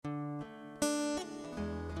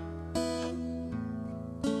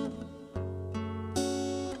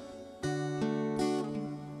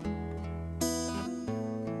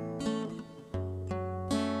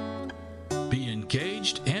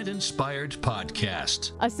Engaged and Inspired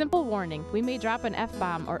podcast. A simple warning, we may drop an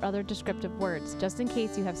F-bomb or other descriptive words just in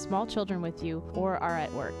case you have small children with you or are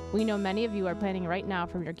at work. We know many of you are planning right now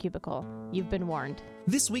from your cubicle. You've been warned.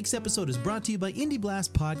 This week's episode is brought to you by Indie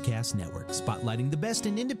Blast Podcast Network, spotlighting the best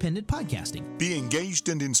in independent podcasting. Be Engaged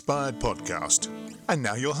and Inspired podcast. And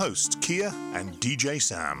now your hosts, Kia and DJ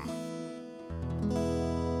Sam.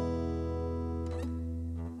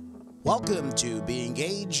 Welcome to Be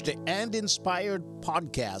Engaged and Inspired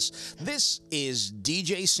podcast. This is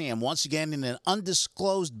DJ Sam, once again in an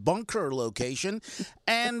undisclosed bunker location,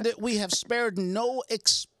 and we have spared no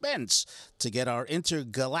expense to get our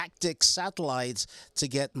intergalactic satellites to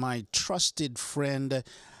get my trusted friend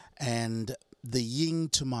and the yin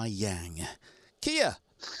to my yang, Kia.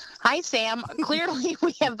 Hi, Sam. Clearly,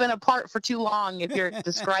 we have been apart for too long if you're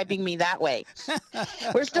describing me that way.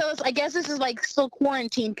 We're still, I guess this is like still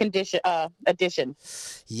quarantine edition.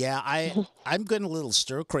 Yeah, I'm getting a little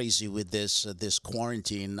stir crazy with this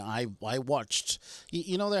quarantine. I watched,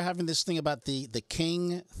 they're having this thing about the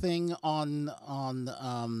King thing on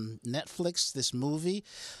Netflix, this movie.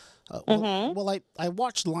 Well, I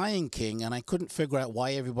watched Lion King, and I couldn't figure out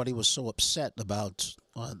why everybody was so upset about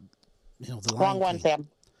the Lion Wrong one, King. Sam.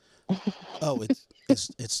 Oh,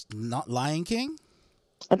 it's not Lion King?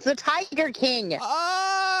 It's the Tiger King.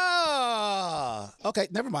 Ah, okay,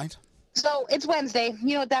 never mind. So it's Wednesday.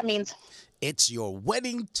 You know what that means. It's your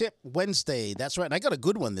wedding tip Wednesday. That's right. And I got a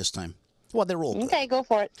good one this time. Well, they're all good. Okay, go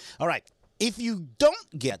for it. All right. If you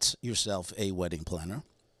don't get yourself a wedding planner,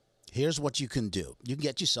 here's what you can do. You can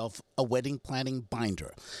get yourself a wedding planning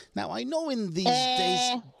binder. Now, I know in these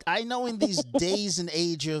days and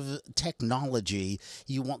age of technology,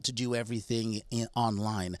 you want to do everything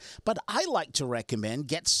online. But I like to recommend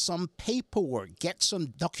get some paperwork, get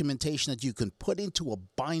some documentation that you can put into a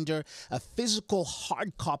binder. A physical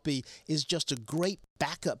hard copy is just a great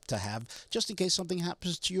backup to have just in case something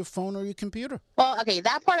happens to your phone or your computer. Well, okay,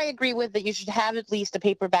 that part I agree with, that you should have at least a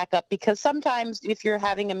paper backup, because sometimes if you're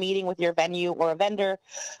having a meeting with your venue or a vendor,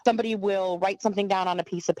 somebody will write something down on a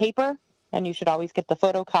piece of paper, and you should always get the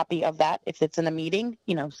photocopy of that if it's in a meeting,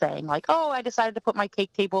 saying like, oh, I decided to put my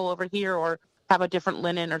cake table over here, or have a different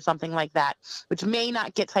linen or something like that, which may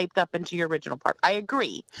not get typed up into your original part. I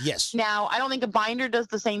agree. Yes. Now, I don't think a binder does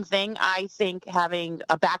the same thing. I think having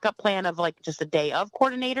a backup plan of like just a day of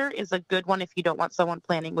coordinator is a good one if you don't want someone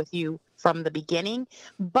planning with you from the beginning.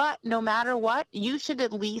 But no matter what, you should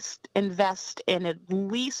at least invest in at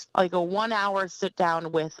least like a 1 hour sit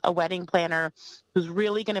down with a wedding planner who's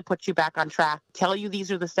really going to put you back on track, tell you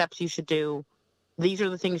these are the steps you should do. These are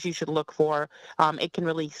the things you should look for. It can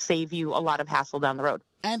really save you a lot of hassle down the road.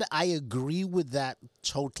 And I agree with that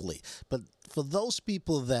totally. But for those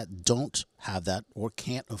people that don't have that or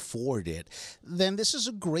can't afford it, then this is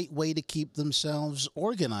a great way to keep themselves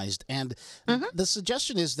organized. And the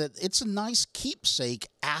suggestion is that it's a nice keepsake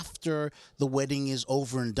after the wedding is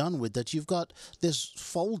over and done with, that you've got this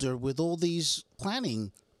folder with all these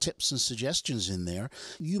planning tips and suggestions in there.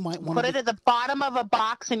 You might want to put it at the bottom of a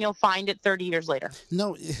box and you'll find it 30 years later.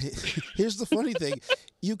 No, here's the funny thing.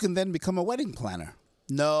 You can then become a wedding planner.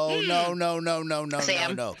 No.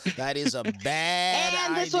 Sam. No. That is a bad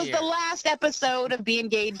And this was the last episode of Be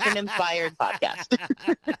Engaged and Inspired podcast.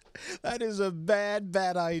 That is a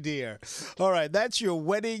bad idea. All right, that's your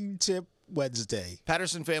wedding tip Wednesday.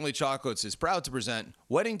 Patterson Family Chocolates is proud to present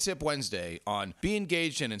Wedding Tip Wednesday on Be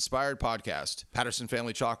Engaged and Inspired podcast. Patterson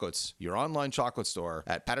Family Chocolates, your online chocolate store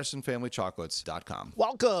at pattersonfamilychocolates.com.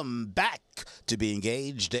 Welcome back to Be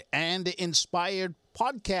Engaged and Inspired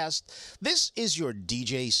podcast. This is your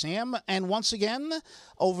DJ Sam, and once again,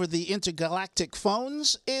 over the intergalactic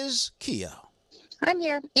phones is Kia. I'm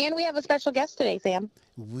here, and we have a special guest today, Sam.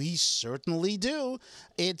 We certainly do.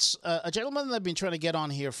 It's a gentleman that I've been trying to get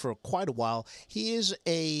on here for quite a while. He is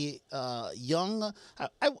a young,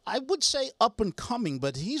 I would say up and coming,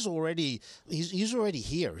 but he's already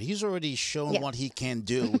here. He's already shown what he can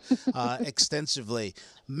do extensively.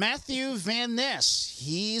 Matthew Van Ness,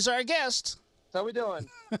 he's our guest. How we doing?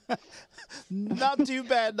 Not too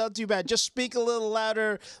bad. Just speak a little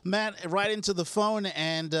louder, Matt, right into the phone,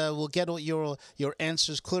 and we'll get your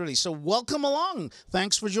answers clearly. So welcome along.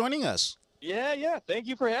 Thanks for joining us. Yeah. Thank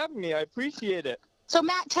you for having me. I appreciate it. So,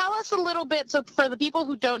 Matt, tell us a little bit, so for the people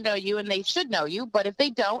who don't know you, and they should know you, but if they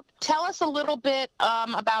don't, tell us a little bit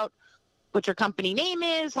about what your company name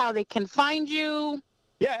is, how they can find you.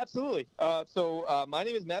 Yeah, absolutely. So my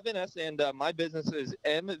name is Matt Van Ness, and my business is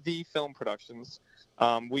MV Film Productions.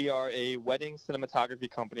 We are a wedding cinematography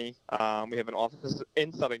company. We have an office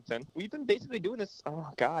in Southington. We've been basically doing this,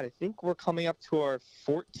 I think we're coming up to our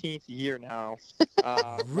 14th year now.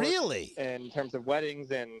 Really? In terms of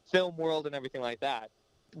weddings and film world and everything like that.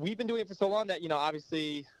 We've been doing it for so long that,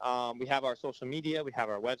 obviously we have our social media, we have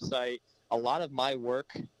our website. A lot of my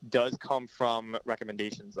work does come from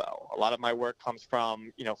recommendations, though. A lot of my work comes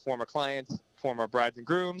from, former clients, former brides and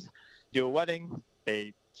grooms, do a wedding,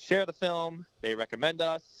 they share the film, they recommend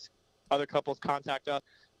us, other couples contact us.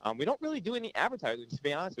 We don't really do any advertising, to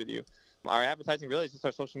be honest with you. Our advertising really is just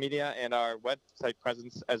our social media and our website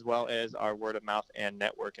presence, as well as our word of mouth and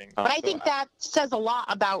networking. But I think that says a lot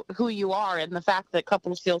about who you are and the fact that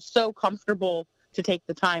couples feel so comfortable to take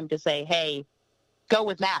the time to say, hey, go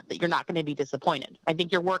with that you're not going to be disappointed. I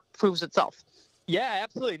think your work proves itself. Yeah,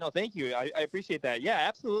 absolutely. No, thank you. I appreciate that. Yeah,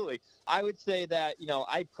 absolutely. I would say that,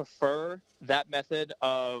 I prefer that method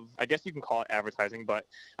of, I guess you can call it advertising, but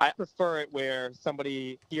I prefer it where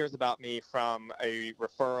somebody hears about me from a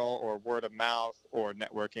referral or word of mouth or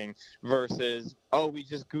networking versus, oh, we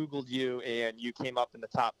just Googled you and you came up in the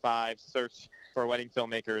top 5 search for wedding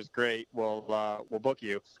filmmakers. Great. We'll book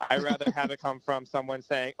you. I'd rather have it come from someone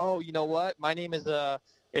saying, oh, you know what? My name is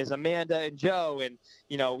Amanda and Joe, and,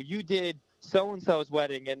 you did so-and-so's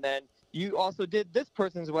wedding, and then you also did this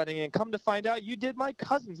person's wedding, and come to find out you did my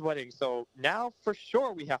cousin's wedding. So now for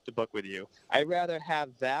sure we have to book with you. I'd rather have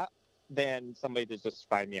that than somebody to just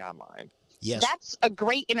find me online. Yes. That's a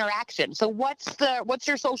great interaction. So what's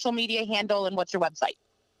your social media handle and what's your website?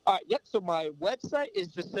 All right. Yep. So my website is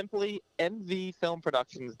just simply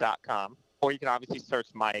mvfilmproductions.com. Or you can obviously search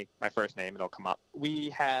my first name. It'll come up. We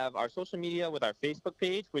have our social media with our Facebook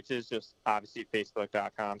page, which is just obviously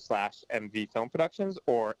facebook.com/mvfilmproductions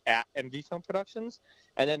or @mvfilmproductions.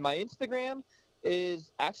 And then my Instagram is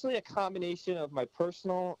actually a combination of my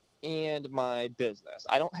personal and my business.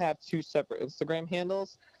 I don't have 2 separate Instagram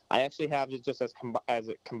handles. I actually have it just as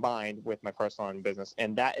it combined with my personal and business.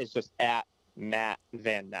 And that is just @Matt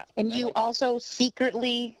Van Ness. And you also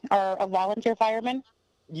secretly are a volunteer fireman?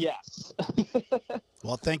 Yes.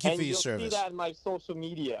 Well, thank you for your you'll service. see that in my social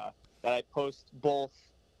media that I post both,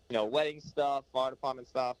 wedding stuff, fire department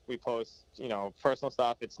stuff. We post, personal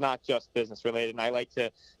stuff. It's not just business related. And I like to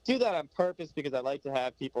do that on purpose because I like to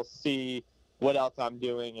have people see what else I'm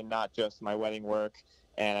doing and not just my wedding work.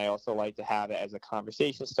 And I also like to have it as a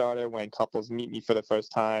conversation starter when couples meet me for the first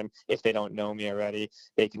time. If they don't know me already,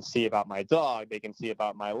 they can see about my dog. They can see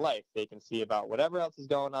about my life. They can see about whatever else is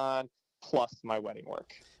going on, plus my wedding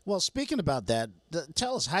work. Well, speaking about that,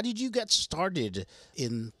 tell us, how did you get started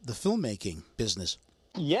in the filmmaking business?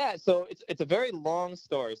 Yeah, so it's a very long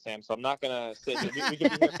story, Sam, so I'm not going to say we can be here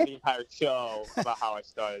for the entire show about how I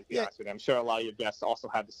started, to be honest with you. I'm sure a lot of your guests also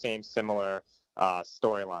have the same similar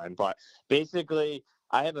storyline. But basically,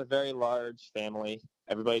 I have a very large family.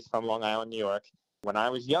 Everybody's from Long Island, New York. When I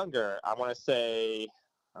was younger, I want to say...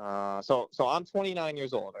 So I'm 29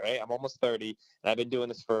 years old, right? I'm almost 30, and I've been doing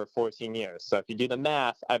this for 14 years. So if you do the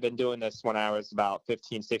math, I've been doing this when I was about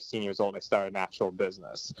 15, 16 years old. I started an actual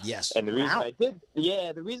business. Yes. And the reason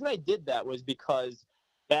I did that was because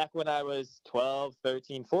back when I was 12,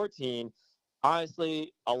 13, 14,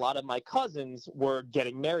 honestly, a lot of my cousins were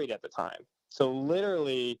getting married at the time. So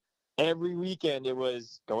literally every weekend it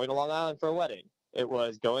was going to Long Island for a wedding. It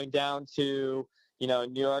was going down to, New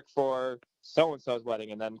York for so-and-so's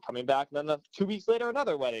wedding, and then coming back, and then 2 weeks later,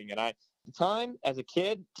 another wedding. And at the time, as a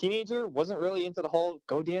kid, teenager, wasn't really into the whole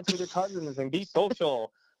go dance with your cousins and be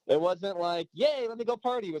social. It wasn't like, yay, let me go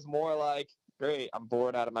party. It was more like, great, I'm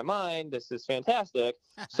bored out of my mind. This is fantastic.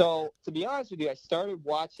 So to be honest with you, I started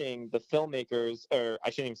watching the filmmakers, or I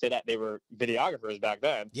shouldn't even say that, they were videographers back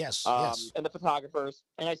then. Yes. And the photographers.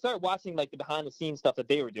 And I started watching like the behind the scenes stuff that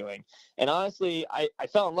they were doing. And honestly, I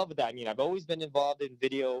fell in love with that. I mean, I've always been involved in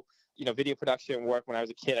video production work. When I was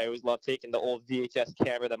a kid, I always loved taking the old VHS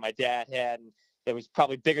camera that my dad had, and it was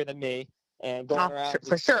probably bigger than me, and going around.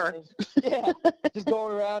 For sure. Yeah, just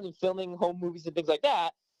going around and filming home movies and things like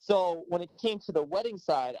that. So when it came to the wedding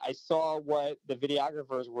side, I saw what the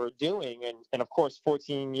videographers were doing. And of course,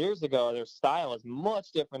 14 years ago, their style is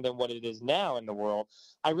much different than what it is now in the world.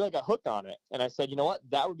 I really got hooked on it. And I said, you know what,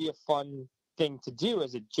 that would be a fun thing to do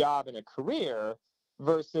as a job and a career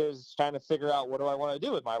versus trying to figure out what do I want to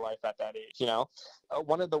do with my life at that age,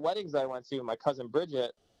 One of the weddings I went to, my cousin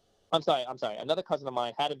Bridget, another cousin of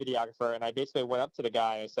mine had a videographer, and I basically went up to the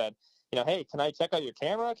guy and I said, hey, can I check out your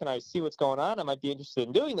camera? Can I see what's going on? I might be interested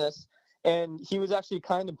in doing this. And he was actually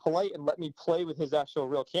kind and polite and let me play with his actual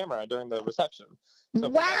real camera during the reception. So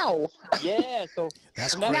Wow. yeah, so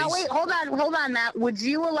That's from that- Now wait, hold on, Matt. Would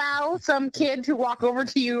you allow some kid to walk over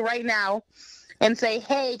to you right now and say,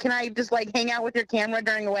 "Hey, can I just like hang out with your camera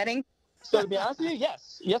during a wedding?" So to be honest with you,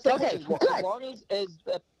 yes, I Okay, would. good. As long as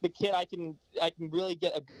the kid, I can really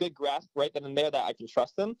get a good grasp right then and there that I can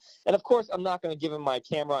trust him. And of course, I'm not going to give him my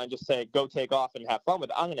camera and just say go take off and have fun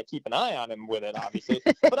with it. I'm going to keep an eye on him with it, obviously.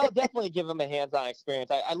 But I'll definitely give him a hands-on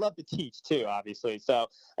experience. I love to teach too, obviously. So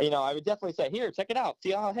I would definitely say, here, check it out.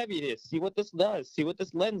 See how heavy it is. See what this does. See what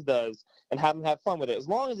this lens does, and have him have fun with it. As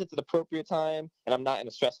long as it's an appropriate time and I'm not in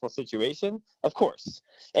a stressful situation, of course.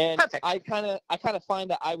 And Perfect. I kind of find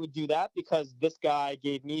that I would do that because this guy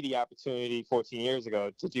gave me the opportunity 14 years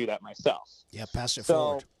ago to do that myself. Yeah, pass it So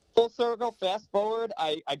forward. full circle, fast forward,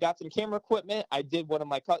 I got some camera equipment. I did one of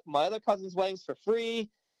my other cousin's weddings for free,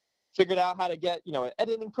 figured out how to get, an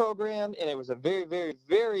editing program, and it was a very, very,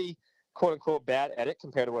 very quote unquote bad edit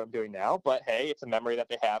compared to what I'm doing now. But hey, it's a memory that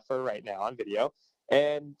they have for right now on video.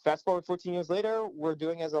 And fast forward 14 years later, we're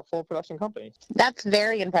doing it as a full production company. That's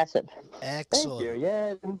very impressive. Excellent. Thank you.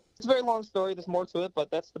 Yeah, it's a very long story. There's more to it, but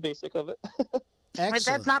that's the basic of it. But Excellent.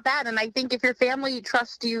 that's not bad. And I think if your family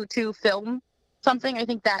trusts you to film something, I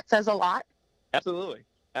think that says a lot. Absolutely.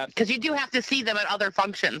 Because you do have to see them at other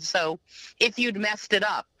functions. So if you'd messed it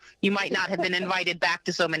up, you might not have been invited back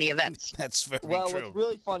to so many events. That's very Well, true. what's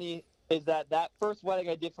really funny is that first wedding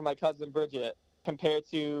I did for my cousin Bridget compared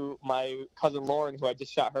to my cousin Lauren, who I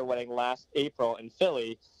just shot her wedding last April in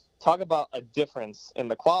Philly, talk about a difference in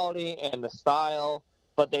the quality and the style,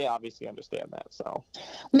 but they obviously understand that. So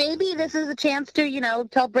Maybe this is a chance to,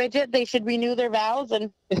 tell Bridget they should renew their vows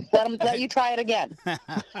and let you try it again.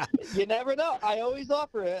 you never know. I always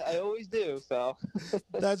offer it. I always do. So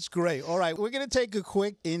That's great. All right, we're going to take a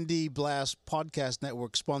quick Indie Blast Podcast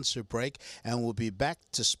Network sponsor break, and we'll be back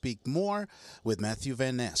to speak more with Matthew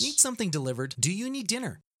Van Ness. Need something delivered? Do you need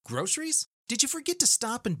dinner? Groceries? Did you forget to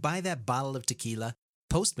stop and buy that bottle of tequila?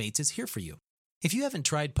 Postmates is here for you. If you haven't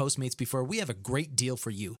tried Postmates before, we have a great deal for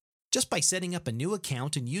you. Just by setting up a new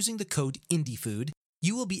account and using the code INDIEFOOD,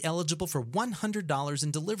 you will be eligible for $100 in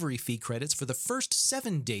delivery fee credits for the first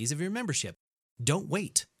 7 days of your membership. Don't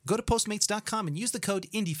wait. Go to Postmates.com and use the code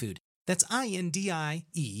INDIEFOOD. That's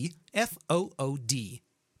INDIEFOOD.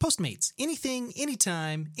 Postmates. Anything,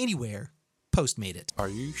 anytime, anywhere. Postmate it. Are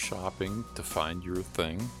you shopping to find your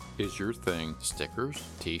thing? Is your thing stickers,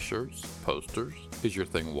 t-shirts, posters? Is your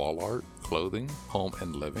thing wall art, clothing, home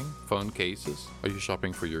and living, phone cases? Are you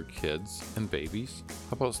shopping for your kids and babies?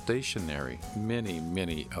 How about stationery?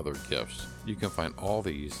 Many other gifts. You can find all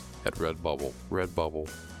these at Redbubble,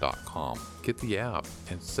 redbubble.com. Get the app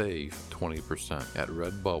and save 20% at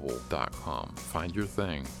redbubble.com. Find your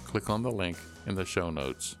thing. Click on the link in the show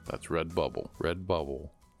notes. That's Redbubble,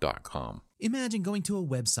 redbubble.com. Imagine going to a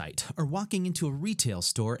website or walking into a retail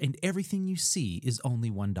store and everything you see is only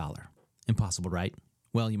 $1. Impossible, right?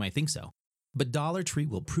 Well, you might think so. But Dollar Tree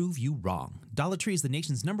will prove you wrong. Dollar Tree is the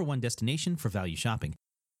nation's #1 destination for value shopping.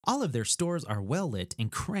 All of their stores are well lit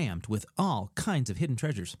and crammed with all kinds of hidden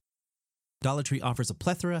treasures. Dollar Tree offers a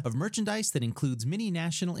plethora of merchandise that includes many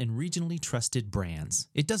national and regionally trusted brands.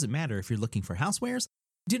 It doesn't matter if you're looking for housewares,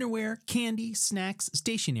 dinnerware, candy, snacks,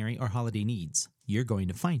 stationery, or holiday needs. You're going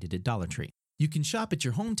to find it at Dollar Tree. You can shop at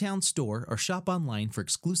your hometown store or shop online for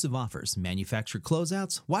exclusive offers, manufacturer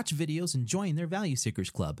closeouts, watch videos, and join their Value Seekers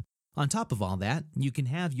Club. On top of all that, you can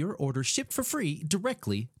have your order shipped for free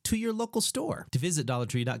directly to your local store. To visit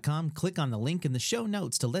DollarTree.com, click on the link in the show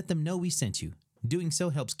notes to let them know we sent you. Doing so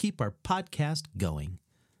helps keep our podcast going.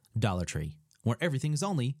 Dollar Tree, where everything is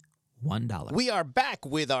only $1. We are back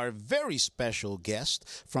with our very special guest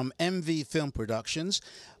from MV Film Productions,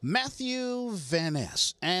 Matthew Van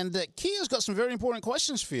Ness. And Kia's got some very important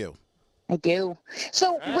questions for you. I do.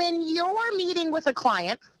 So when you're meeting with a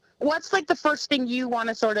client, what's like the first thing you want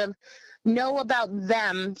to sort of know about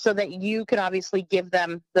them so that you can obviously give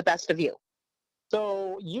them the best of you?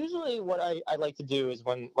 So usually what I like to do is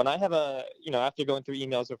when I have after going through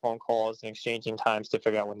emails or phone calls and exchanging times to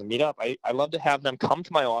figure out when to meet up, I love to have them come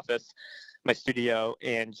to my office, my studio,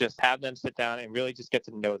 and just have them sit down and really just get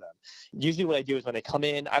to know them. Usually what I do is when they come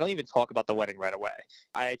in, I don't even talk about the wedding right away.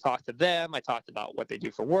 I talk to them. I talk about what they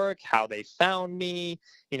do for work, how they found me.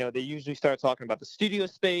 They usually start talking about the studio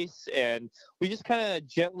space, and we just kind of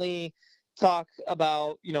gently talk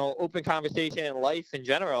about, open conversation and life in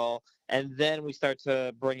general. And then we start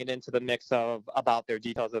to bring it into the mix of about their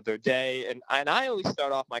details of their day. And I always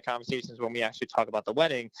start off my conversations when we actually talk about the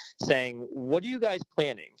wedding saying, what are you guys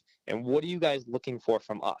planning? And what are you guys looking for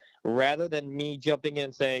from us? Rather than me jumping in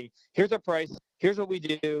and saying, here's our price, here's what we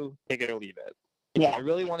do, take it or leave it. If I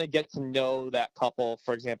really want to get to know that couple,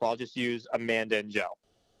 for example, I'll just use Amanda and Joe.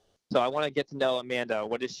 So I want to get to know Amanda.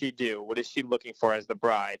 What does she do? What is she looking for as the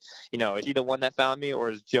bride? You know, is she the one that found me, or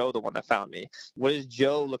is Joe the one that found me? What is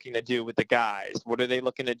Joe looking to do with the guys? What are they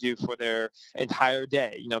looking to do for their entire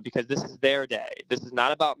day? You know, because this is their day. This is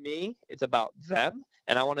not about me. It's about them.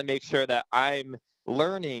 And I want to make sure that I'm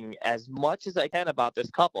learning as much as I can about this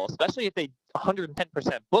couple, especially if they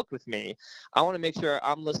 110% book with me. I want to make sure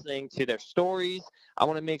I'm listening to their stories. I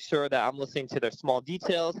want to make sure that I'm listening to their small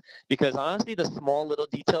details, because honestly, the small little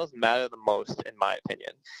details matter the most, in my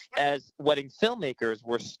opinion. As wedding filmmakers,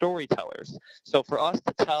 we're storytellers. So for us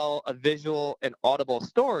to tell a visual and audible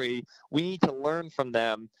story, we need to learn from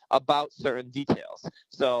them about certain details.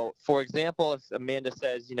 So for example, if Amanda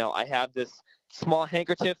says, you know, I have this small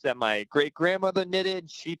handkerchief that my great-grandmother knitted.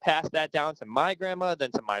 She passed that down to my grandma,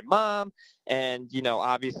 then to my mom. And, you know,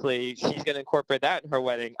 obviously she's going to incorporate that in her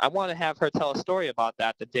wedding. I want to have her tell a story about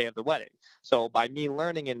that the day of the wedding. So by me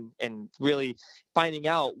learning and really finding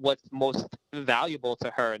out what's most valuable to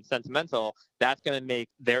her and sentimental, that's going to make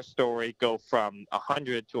their story go from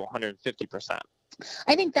 100 to 150%.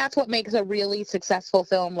 I think that's what makes a really successful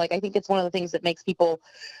film. Like, I think it's one of the things that makes people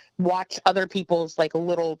watch other people's like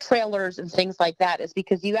little trailers and things like that, is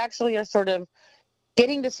because you actually are sort of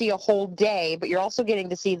getting to see a whole day, but you're also getting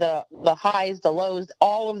to see the highs, the lows,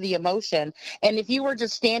 all of the emotion. And if you were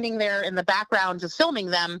just standing there in the background just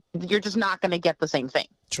filming them, you're just not going to get the same thing.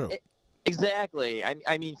 True. Exactly.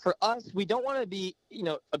 I mean, for us, we don't want to be, you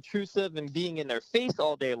know, obtrusive and being in their face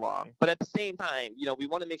all day long. But at the same time, you know, we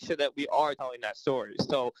want to make sure that we are telling that story.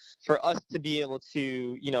 So for us to be able to,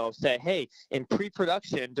 you know, say, hey, in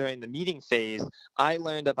pre-production during the meeting phase, I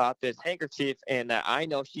learned about this handkerchief and that I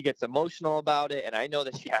know she gets emotional about it and I know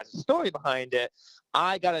that she has a story behind it.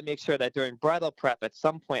 I got to make sure that during bridal prep at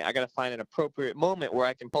some point, I got to find an appropriate moment where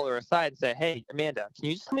I can pull her aside and say, hey, Amanda, can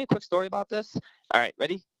you just tell me a quick story about this? All right,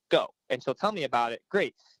 ready? Go. And she'll tell me about it.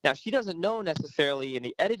 Great. Now, she doesn't know necessarily in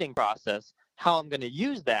the editing process how I'm going to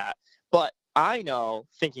use that, but I know,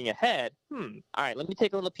 thinking ahead, all right, let me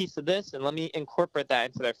take a little piece of this and let me incorporate that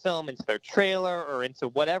into their film, into their trailer, or into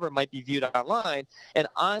whatever might be viewed online. And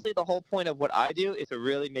honestly, the whole point of what I do is to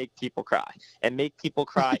really make people cry, and make people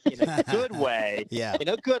cry in a good way. Yeah. In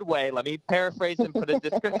a good way. Let me paraphrase and put a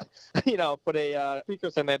description, put a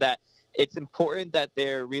precursor in there that it's important that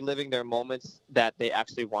they're reliving their moments that they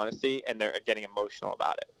actually want to see, and they're getting emotional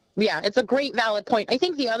about it. Yeah, it's a great valid point. I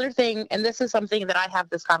think the other thing, and this is something that I have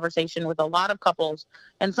this conversation with a lot of couples,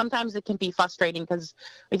 and sometimes it can be frustrating because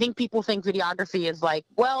I think people think videography is like,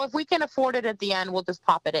 well, if we can afford it at the end, we'll just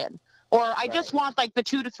pop it in. Or I just want like the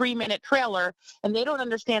 2 to 3 minute trailer, and they don't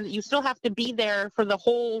understand that you still have to be there for the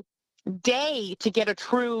whole day to get a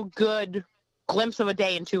true good glimpse of a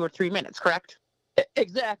day in 2 or 3 minutes, correct?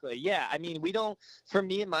 Exactly. Yeah. I mean, for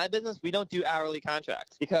me in my business, we don't do hourly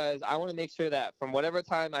contracts because I want to make sure that from whatever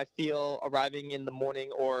time I feel arriving in the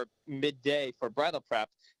morning or midday for bridal prep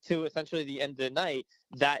to essentially the end of the night,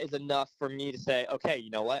 that is enough for me to say, okay, you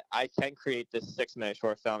know what? I can create this 6-minute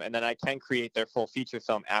short film, and then I can create their full feature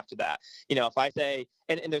film after that. You know, if I say,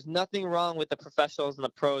 and there's nothing wrong with the professionals and the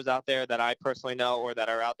pros out there that I personally know or that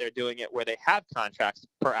are out there doing it where they have contracts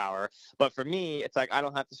per hour. But for me, it's like I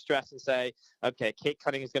don't have to stress and say, okay, cake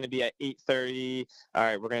cutting is going to be at 8:30. All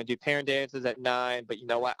right, we're going to do parent dances at 9. But you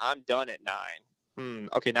know what? I'm done at 9.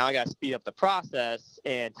 Okay, now I got to speed up the process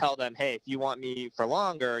and tell them, hey, if you want me for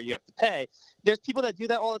longer, you have to pay. There's people that do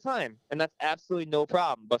that all the time, and that's absolutely no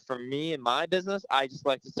problem. But for me and my business, I just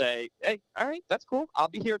like to say, hey, all right, that's cool. I'll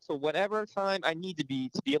be here till whatever time I need to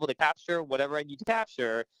be able to capture whatever I need to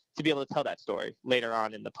capture to be able to tell that story later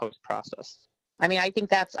on in the post process. I mean, I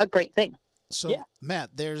think that's a great thing. So,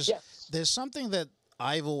 Matt, there's something that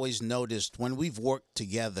I've always noticed when we've worked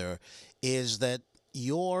together is that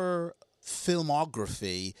your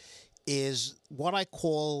filmography is what I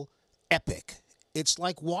call epic. It's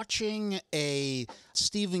like watching a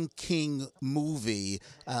Stephen King movie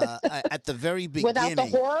at the very beginning. Without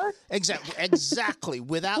the horror? Exactly.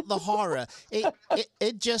 Without the horror.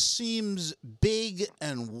 It just seems big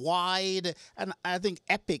and wide, and I think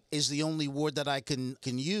epic is the only word that I can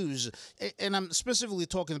use. And I'm specifically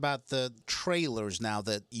talking about the trailers now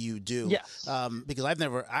that you do. Yes. Because I've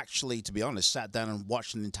never actually, to be honest, sat down and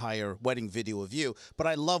watched an entire wedding video of you, but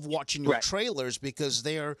I love watching your trailers because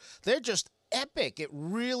they're just epic. It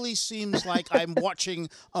really seems like I'm watching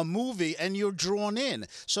a movie and you're drawn in.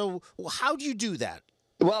 So how do you do that?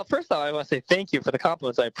 Well, first off, I want to say thank you for the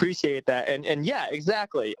compliments. I appreciate that. And yeah,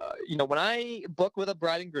 exactly. When I book with a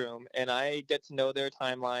bride and groom and I get to know their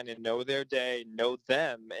timeline and know their day, know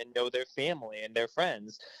them and know their family and their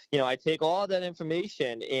friends, I take all that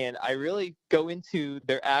information and I really go into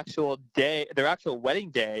their actual day, their actual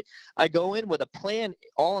wedding day. I go in with a plan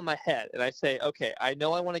all in my head and I say, okay, I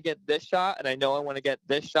know I want to get this shot and I know I want to get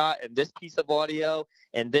this shot and this piece of audio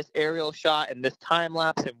and this aerial shot and this time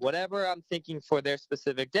lapse and whatever I'm thinking for their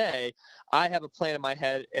specific day, I have a plan in my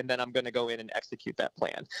head and then I'm going to go in and execute that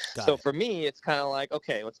plan. So for me, it's kind of like,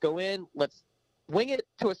 okay, let's go in, let's wing it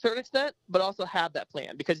to a certain extent, but also have that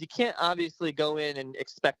plan because you can't obviously go in and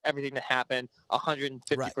expect everything to happen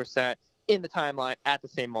 150% in the timeline at the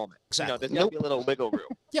same moment. Exactly. There's going to be a little wiggle room.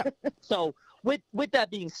 Yeah. So with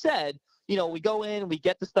that being said, we go in, we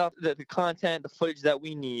get the stuff, the content, the footage that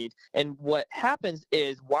we need. And what happens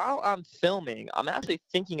is while I'm filming, I'm actually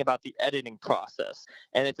thinking about the editing process.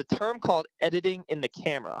 And it's a term called editing in the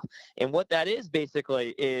camera. And what that is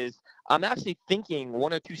basically is I'm actually thinking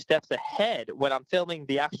 1 or 2 steps ahead when I'm filming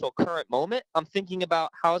the actual current moment. I'm thinking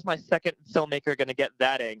about how is my second filmmaker going to get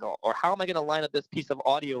that angle? Or how am I going to line up this piece of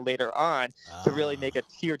audio later on to really make a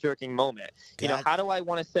tear-jerking moment? How do I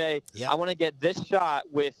want to say, I want to get this shot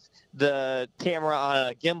with the camera on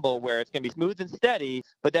a gimbal where it's going to be smooth and steady,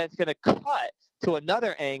 but then it's going to cut to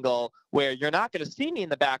another angle where you're not going to see me in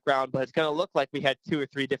the background, but it's going to look like we had 2 or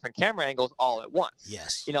 3 different camera angles all at once.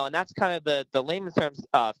 Yes. And that's kind of the layman's terms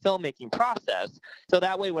filmmaking process. So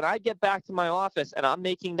that way, when I get back to my office and I'm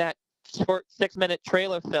making that short 6-minute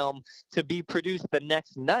trailer film to be produced the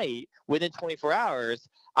next night within 24 hours,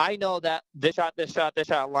 I know that this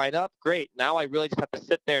shot line up. Great. Now I really just have to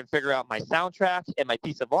sit there and figure out my soundtrack and my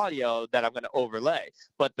piece of audio that I'm going to overlay.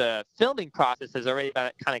 But the filming process has already been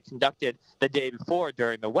kind of conducted the day before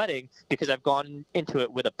during the wedding because I've gone into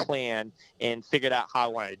it with a plan and figured out how I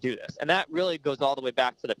want to do this. And that really goes all the way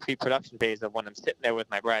back to the pre-production phase of when I'm sitting there with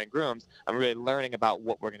my bride and grooms. I'm really learning about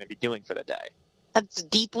what we're going to be doing for the day. That's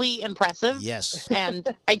deeply impressive. Yes.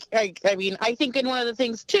 And I mean, I think in one of the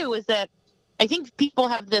things too is that I think people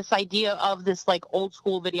have this idea of this like old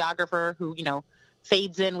school videographer who,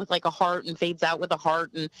 fades in with like a heart and fades out with a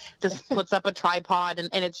heart and just puts up a tripod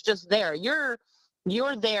and it's just there. You're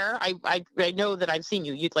there. I know that I've seen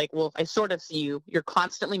you. You'd like, well, I sort of see you. You're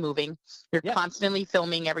constantly moving. You're constantly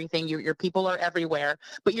filming everything. Your people are everywhere,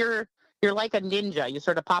 but you're like a ninja. You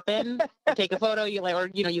sort of pop in, take a photo,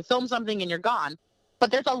 you film something and you're gone. But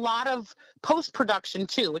there's a lot of post-production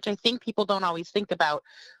too, which I think people don't always think about.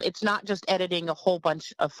 It's not just editing a whole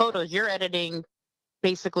bunch of photos. You're editing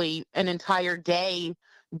basically an entire day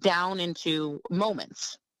down into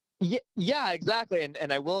moments. Yeah, exactly.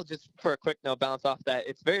 And I will just, for a quick note, bounce off that.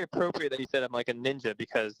 It's very appropriate that you said I'm like a ninja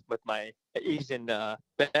because with my Asian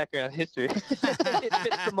background history, it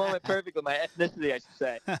fits the moment perfectly, my ethnicity, I should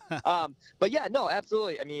say. But yeah, no,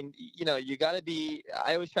 absolutely. I mean, you got to be,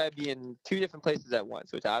 I always try to be in 2 different places at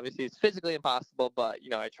once, which obviously is physically impossible, but,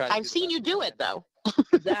 I try to. I've seen you do it, though.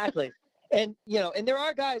 Exactly. And, and there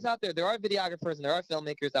are guys out there, there are videographers and there are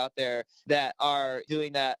filmmakers out there that are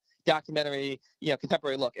doing that documentary,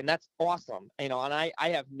 contemporary look. And that's awesome. And I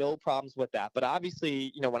have no problems with that. But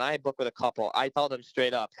obviously, when I book with a couple, I tell them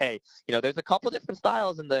straight up, hey, there's a couple different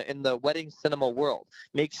styles in the wedding cinema world.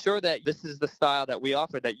 Make sure that this is the style that we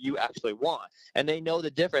offer that you actually want. And they know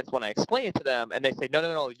the difference when I explain it to them and they say,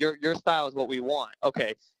 no, your style is what we want.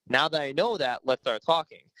 Okay, now that I know that, let's start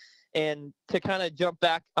talking. And to kind of jump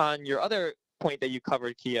back on your other point that you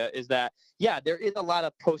covered, Kia, is that, there is a lot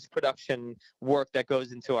of post-production work that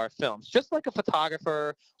goes into our films. Just like a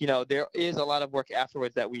photographer, there is a lot of work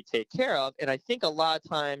afterwards that we take care of. And I think a lot of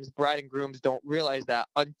times bride and grooms don't realize that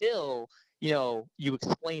until, you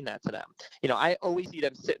explain that to them. I always see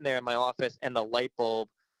them sitting there in my office and the light bulb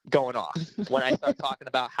going off when I start talking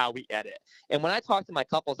about how we edit. And when I talk to my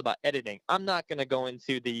couples about editing, I'm not going to go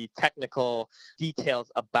into the technical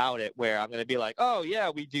details about it where I'm going to be like, oh, yeah,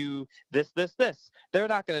 we do this. They're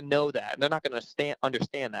not going to know that. And they're not going to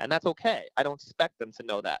understand that. And that's okay. I don't expect them to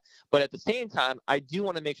know that. But at the same time, I do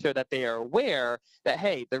want to make sure that they are aware that,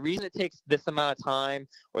 hey, the reason it takes this amount of time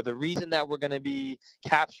or the reason that we're going to be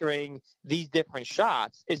capturing these different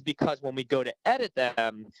shots is because when we go to edit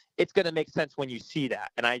them, it's going to make sense when you see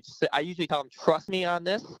that. And I usually tell them, trust me on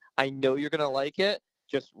this. I know you're going to like it.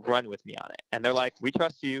 Just run with me on it. And they're like, we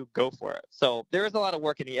trust you. Go for it. So there is a lot of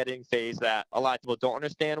work in the editing phase that a lot of people don't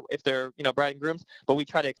understand if they're, bride and grooms, but we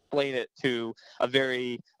try to explain it to a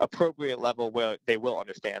very appropriate level where they will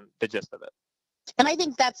understand the gist of it. And I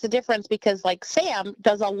think that's the difference because like Sam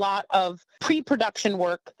does a lot of pre-production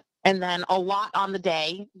work and then a lot on the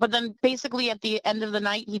day. But then basically at the end of the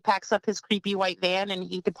night, he packs up his creepy white van and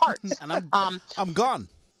he departs. And I'm gone.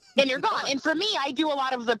 And you're gone. And for me, I do a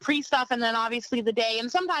lot of the pre-stuff and then obviously the day.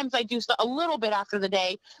 And sometimes I do a little bit after the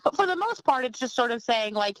day. But for the most part, it's just sort of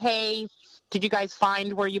saying like, hey, did you guys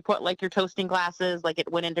find where you put like your toasting glasses? Like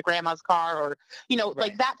it went into grandma's car or, you know,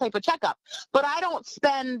 like that type of checkup. But I don't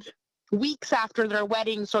spend weeks after their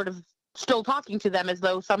wedding sort of still talking to them as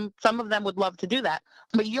though some of them would love to do that.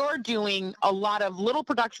 But you're doing a lot of little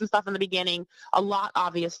production stuff in the beginning, a lot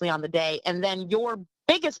obviously on the day. And then your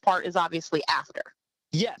biggest part is obviously after.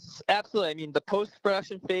 Yes, absolutely. I mean, the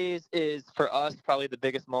post-production phase is, for us, probably the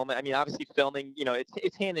biggest moment. I mean, obviously filming, you know,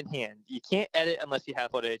 it's hand in hand. You can't edit unless you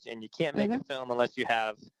have footage, and you can't make a film unless you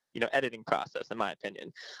have, you know, editing process, in my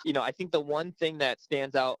opinion. You know, I think the one thing that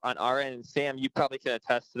stands out on our end, and Sam, you probably can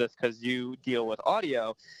attest to this because you deal with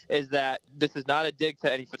audio, is that this is not a dig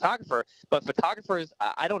to any photographer, but photographers,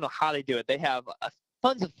 I don't know how they do it. They have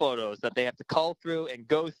tons of photos that they have to cull through and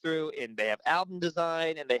go through, and they have album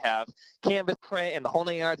design, and they have canvas print and the whole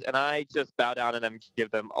 9 yards, and I just bow down to them and give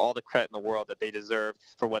them all the credit in the world that they deserve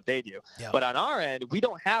for what they do. Yeah. But on our end, we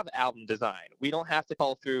don't have album design. We don't have to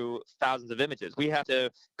cull through thousands of images. We have to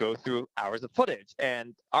go through hours of footage,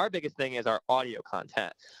 and our biggest thing is our audio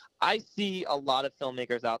content. I see a lot of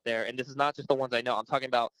filmmakers out there, and this is not just the ones I know. I'm talking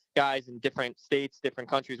about guys in different states, different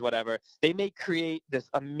countries, whatever. They may create this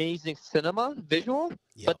amazing cinema visual,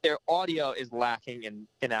 but their audio is lacking in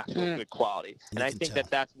actual good quality. And I think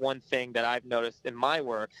that that's one thing that I've noticed in my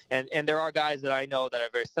work. And there are guys that I know that are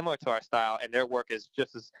very similar to our style, and their work is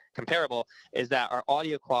just as comparable, is that our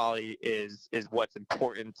audio quality is what's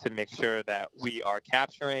important to make sure that we are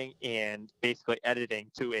capturing and basically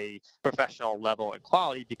editing to a professional level and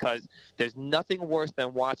quality, because there's nothing worse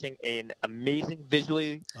than watching an amazing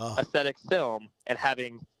visually aesthetic film and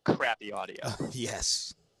having crappy audio.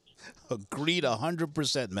 Yes. Agreed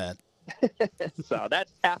 100%, Matt. So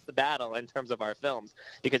that's half the battle in terms of our films,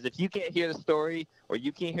 because if you can't hear the story, or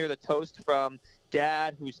you can't hear the toast from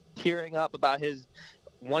dad who's tearing up about his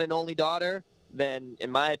one and only daughter, then in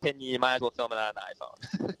my opinion, you might as well film it on an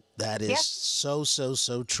iPhone. That is so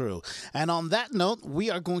true. And on that note, we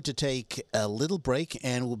are going to take a little break,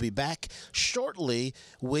 and we'll be back shortly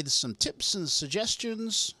with some tips and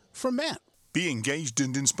suggestions from Matt. Be engaged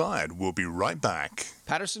and inspired. We'll be right back.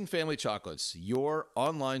 Patterson Family Chocolates, your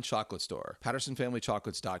online chocolate store.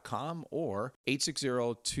 PattersonFamilyChocolates.com or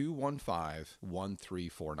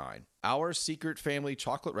 860-215-1349. Our secret family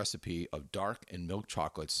chocolate recipe of dark and milk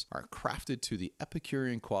chocolates are crafted to the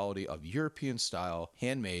Epicurean quality of European-style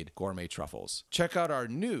handmade gourmet truffles. Check out our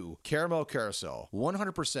new Caramel Carousel,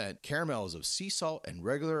 100% caramels of sea salt and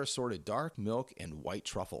regular assorted dark milk and white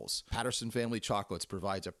truffles. Patterson Family Chocolates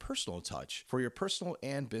provides a personal touch for your personal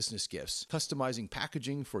and business gifts, customizing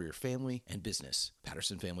packaging for your family and business.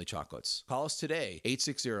 Patterson Family Chocolates. Call us today,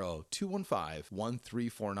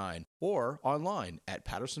 860-215-1349, or online at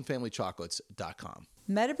PattersonFamilyChocolates.com.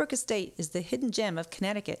 Meadowbrook Estate is the hidden gem of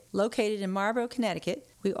Connecticut. Located in Marlborough, Connecticut,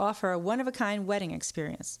 we offer a one-of-a-kind wedding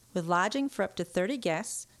experience. With lodging for up to 30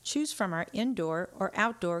 guests, choose from our indoor or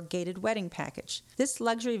outdoor gated wedding package. This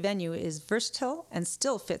luxury venue is versatile and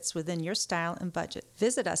still fits within your style and budget.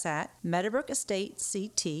 Visit us at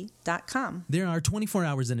meadowbrookestatect.com. There are 24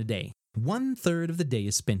 hours in a day. 1/3 of the day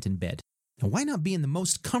is spent in bed. And why not be in the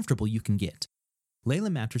most comfortable you can get?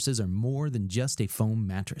 Layla mattresses are more than just a foam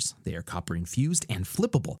mattress. They are copper infused and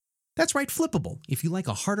flippable. That's right, flippable. If you like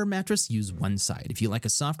a harder mattress, use one side. If you like a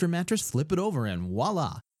softer mattress, flip it over and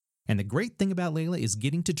voila. And the great thing about Layla is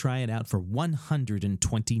getting to try it out for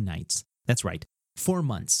 120 nights. That's right, 4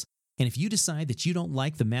 months. And if you decide that you don't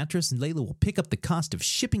like the mattress, Layla will pick up the cost of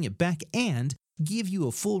shipping it back and give you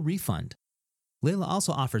a full refund. Layla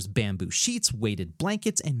also offers bamboo sheets, weighted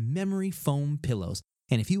blankets, and memory foam pillows.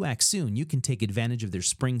 And if you act soon, you can take advantage of their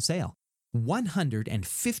spring sale.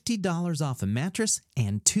 $150 off a mattress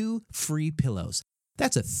and 2 free pillows.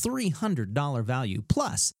 That's a $300 value.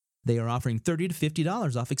 Plus, they are offering $30 to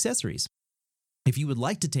 $50 off accessories. If you would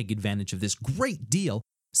like to take advantage of this great deal,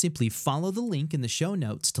 simply follow the link in the show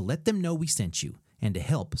notes to let them know we sent you and to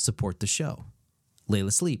help support the show.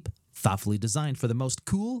 Layla Sleep, thoughtfully designed for the most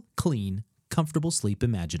cool, clean, comfortable sleep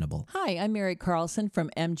imaginable. Hi, I'm Mary Carlson from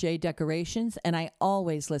MJ Decorations, and I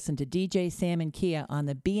always listen to DJ Sam and Kia on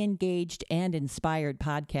the Be Engaged and Inspired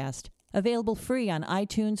podcast, available free on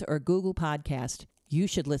iTunes or Google Podcast. you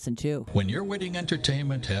should listen too. When your wedding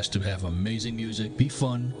entertainment has to have amazing music, be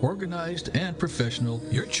fun, organized, and professional,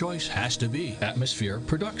 your choice has to be Atmosphere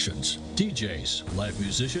Productions. DJs, live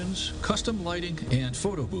musicians, custom lighting, and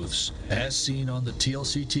photo booths. As seen on the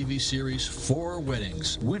TLC TV series 4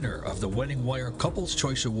 Weddings, winner of the Wedding Wire Couples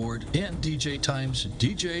Choice Award and DJ Times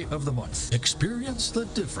DJ of the Month. Experience the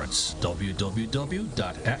difference.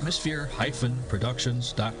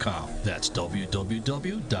 www.atmosphere-productions.com. That's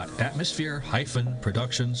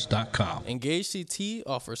www.atmosphere-productions.com. Engage CT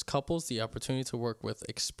offers couples the opportunity to work with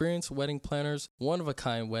experienced wedding planners,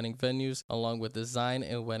 one-of-a-kind wedding venues, along with design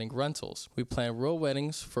and wedding rentals. We plan real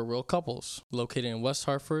weddings for real couples. Located in West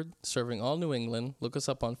Hartford, serving all New England, look us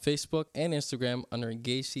up on Facebook and Instagram under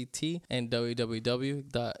Engage CT and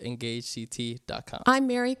www.engagect.com. I'm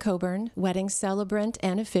Mary Coburn, wedding celebrant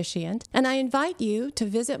and officiant, and I invite you to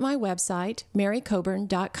visit my website,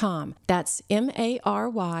 marycoburn.com. That's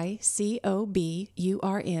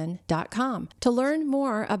MaryCoburn.com, to learn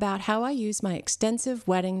more about how I use my extensive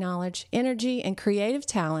wedding knowledge, energy, and creative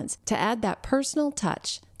talents to add that personal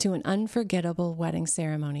touch to an unforgettable wedding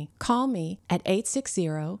ceremony. Call me at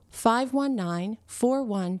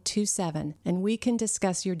 860-519-4127 and we can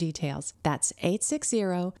discuss your details. That's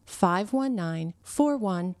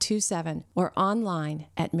 860-519-4127 or online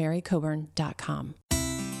at marycoburn.com.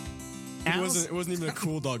 It wasn't even a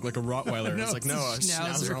cool dog like a Rottweiler. No, It's like, no, a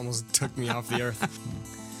schnauzer almost took me off the earth.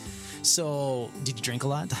 So, did you drink a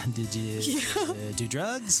lot? Did you do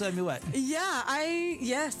drugs? I mean, what?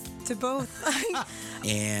 Yes, to both.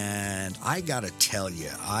 And I got to tell you,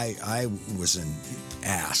 I was an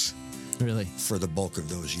ass. Really? For the bulk of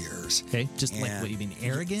those years. Okay, just like what you mean,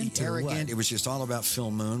 arrogant? Arrogant. It was just all about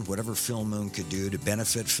Phil Moon, whatever Phil Moon could do to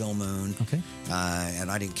benefit Phil Moon. Okay.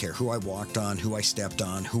 And I didn't care who I walked on, who I stepped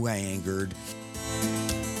on, who I angered.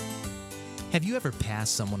 Have you ever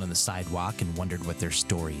passed someone on the sidewalk and wondered what their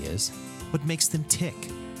story is? What makes them tick?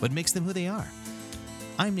 What makes them who they are?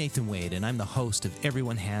 I'm Nathan Wade, and I'm the host of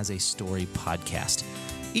Everyone Has a Story podcast.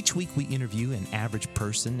 Each week we interview an average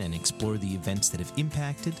person and explore the events that have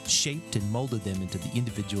impacted, shaped, and molded them into the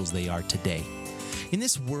individuals they are today. In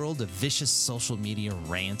this world of vicious social media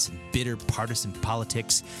rants and bitter partisan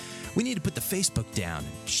politics, we need to put the Facebook down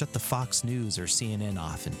and shut the Fox News or CNN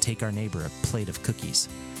off and take our neighbor a plate of cookies.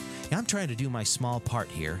 I'm trying to do my small part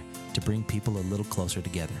here to bring people a little closer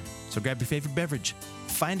together. So grab your favorite beverage,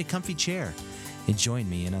 find a comfy chair, and join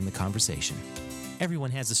me in on the conversation.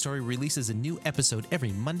 Everyone Has a Story releases a new episode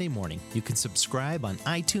every Monday morning. You can subscribe on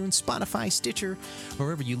iTunes, Spotify, Stitcher, or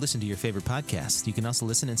wherever you listen to your favorite podcasts. You can also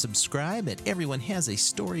listen and subscribe at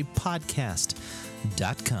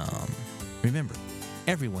everyonehasastorypodcast.com. Remember,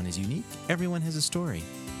 everyone is unique. Everyone has a story.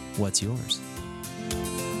 What's yours?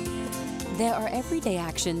 There are everyday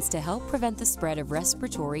actions to help prevent the spread of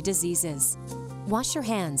respiratory diseases. Wash your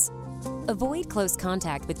hands. Avoid close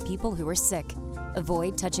contact with people who are sick.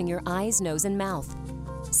 Avoid touching your eyes, nose, and mouth.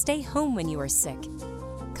 Stay home when you are sick.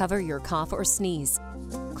 Cover your cough or sneeze.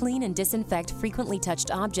 Clean and disinfect frequently touched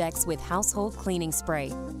objects with household cleaning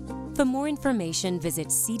spray. For more information, visit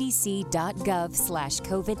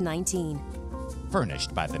cdc.gov/COVID-19.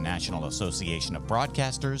 Furnished by the National Association of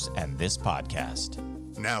Broadcasters and this podcast.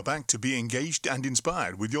 Now back to Be Engaged and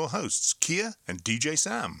Inspired with your hosts, Kia and DJ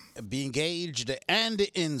Sam. Be Engaged and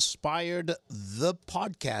Inspired, the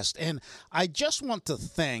podcast. And I just want to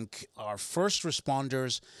thank our first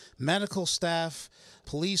responders, medical staff,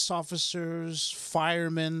 police officers,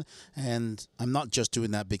 firemen, and I'm not just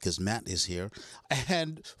doing that because Matt is here,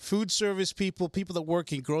 and food service people, people that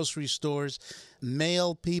work in grocery stores,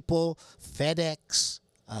 mail people, FedEx,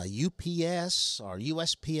 UPS or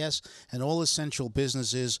USPS, and all essential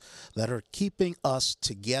businesses that are keeping us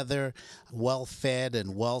together, well-fed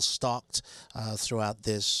and well-stocked throughout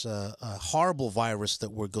this horrible virus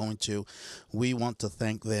that we're going to. We want to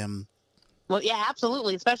thank them. Well, yeah,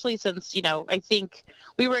 absolutely, especially since, I think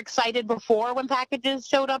we were excited before when packages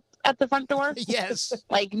showed up at the front door. Yes.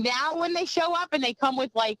 Like now when they show up and they come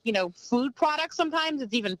with food products, sometimes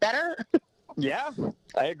it's even better. Yeah,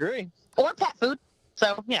 I agree. Or pet food.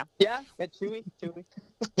 So, Yeah, get Chewy.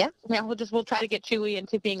 Yeah, we'll try to get Chewy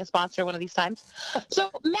into being a sponsor one of these times. So,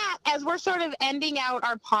 Matt, as we're sort of ending out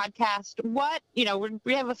our podcast,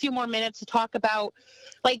 we have a few more minutes to talk about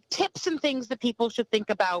tips and things that people should think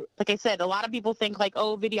about. Like I said, a lot of people think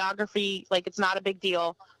videography, it's not a big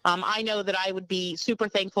deal. I know that I would be super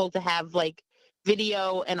thankful to have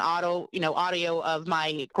video and audio of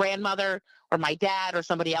my grandmother or my dad or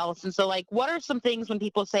somebody else. And so what are some things when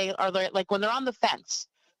people say, are there when they're on the fence,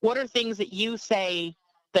 what are things that you say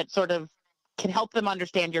that sort of can help them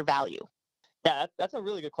understand your value? Yeah, that's a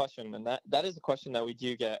really good question. And that is a question that we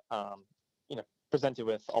do get, presented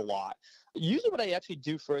with a lot. Usually what I actually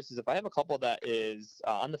do first is if I have a couple that is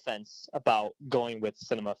on the fence about going with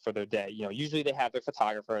cinema for their day, usually they have their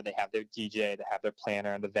photographer, they have their DJ, they have their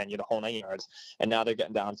planner and the venue, the whole 9 yards. And now they're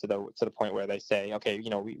getting down to the point where they say, okay,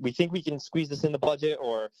 we think we can squeeze this in the budget.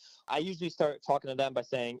 Or I usually start talking to them by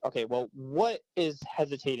saying, okay, well, what is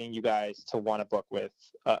hesitating you guys to want to book with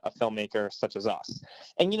a filmmaker such as us?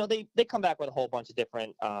 And, they come back with a whole bunch of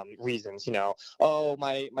different reasons, oh,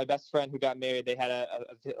 my best friend who got married, they had a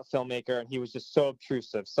filmmaker and he was just so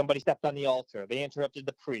obtrusive. Somebody stepped on the altar. They interrupted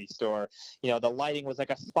the priest, or, the lighting was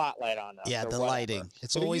like a spotlight on us. Yeah, the lighting.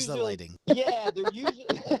 It's always the lighting. Yeah,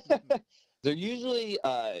 they're usually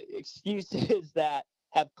excuses that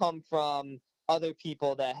have come from other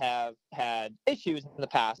people that have had issues in the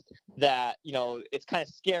past that, it's kind of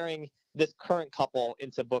scaring this current couple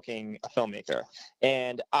into booking a filmmaker.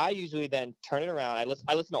 And I usually then turn it around. I listen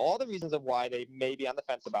to all the reasons of why they may be on the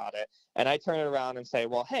fence about it. And I turn it around and say,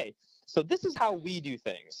 well, hey, so this is how we do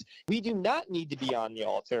things. We do not need to be on the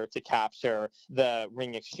altar to capture the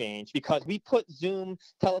ring exchange because we put zoom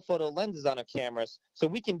telephoto lenses on our cameras so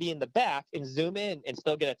we can be in the back and zoom in and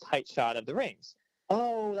still get a tight shot of the rings.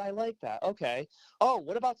 Oh, I like that. Okay. Oh,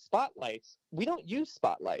 what about spotlights? We don't use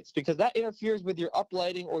spotlights because that interferes with your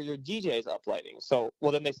uplighting or your DJ's uplighting. So,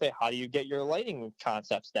 well, then they say, how do you get your lighting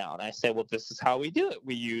concepts down? I say, well, this is how we do it.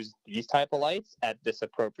 We use these type of lights at this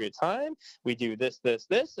appropriate time. We do this, this,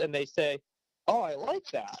 this. And they say, oh, I like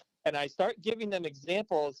that. And I start giving them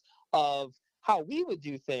examples of how we would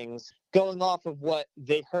do things going off of what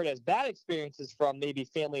they heard as bad experiences from maybe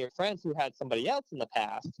family or friends who had somebody else in the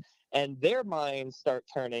past. And their minds start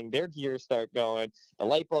turning, their gears start going, the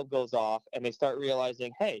light bulb goes off, and they start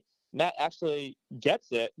realizing, hey, Matt actually gets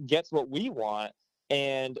what we want,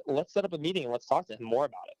 and let's set up a meeting and let's talk to him more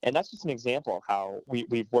about it. And that's just an example of how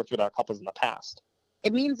we've worked with our couples in the past.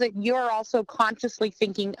 It means that you're also consciously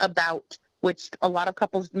thinking about, which a lot of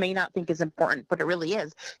couples may not think is important, but it really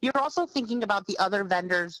is. You're also thinking about the other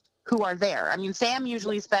vendors who are there. I mean, Sam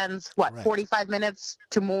usually spends, 45 minutes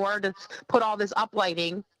to more to put all this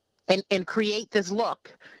uplighting and create this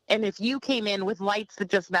look. And if you came in with lights that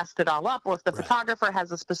just messed it all up, or if the photographer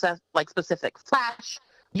has a specific flash,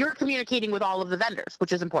 you're communicating with all of the vendors,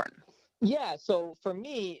 which is important. Yeah, so for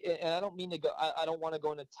me, and I don't mean to go, I don't want to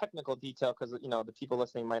go into technical detail because, the people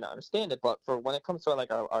listening might not understand it, but for when it comes to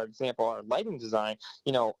like our example, our lighting design,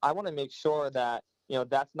 I want to make sure that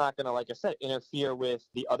that's not going to, like I said, interfere with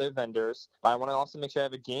the other vendors. I want to also make sure I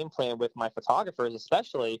have a game plan with my photographers,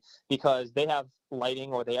 especially because they have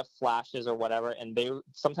lighting or they have flashes or whatever, and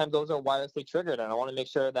sometimes those are wirelessly triggered. And I want to make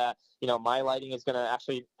sure that, my lighting is going to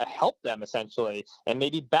actually help them essentially, and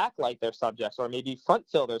maybe backlight their subjects or maybe front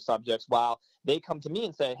fill their subjects while they come to me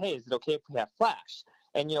and say, hey, is it okay if we have flash?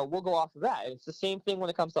 And, we'll go off of that. And it's the same thing when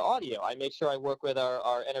it comes to audio. I make sure I work with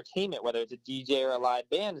our entertainment, whether it's a DJ or a live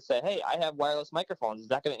band, to say, hey, I have wireless microphones. Is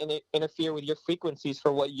that going to interfere with your frequencies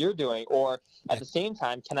for what you're doing? Or at the same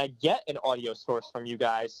time, can I get an audio source from you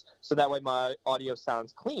guys so that way my audio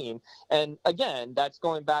sounds clean? And again, that's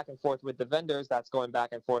going back and forth with the vendors. That's going back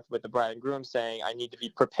and forth with the bride and groom saying, I need to be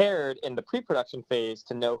prepared in the pre-production phase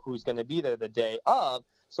to know who's going to be there the day of,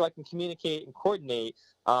 so I can communicate and coordinate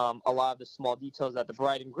a lot of the small details that the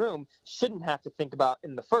bride and groom shouldn't have to think about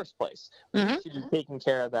in the first place. We should be taking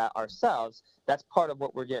care of that ourselves. That's part of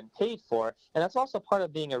what we're getting paid for. And that's also part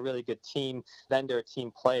of being a really good team vendor,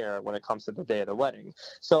 team player when it comes to the day of the wedding.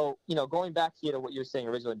 So, going back to what you were saying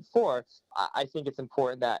originally before, I think it's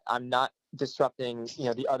important that I'm not disrupting,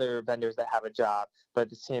 the other vendors that have a job, but at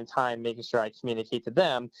the same time, making sure I communicate to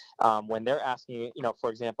them when they're asking,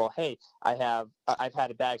 for example, hey, I've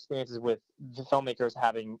had bad experiences with the filmmakers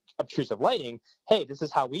having obtrusive lighting. Hey, this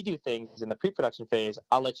is how we do things in the pre-production phase.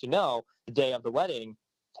 I'll let you know the day of the wedding.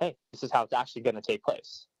 Hey, this is how it's actually going to take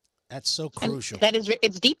place. That's so crucial.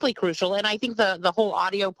 It's deeply crucial. And I think the whole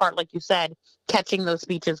audio part, like you said, catching those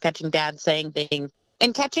speeches, catching dad saying things,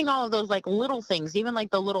 and catching all of those like little things, even like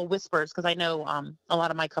the little whispers, because I know a lot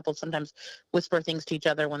of my couples sometimes whisper things to each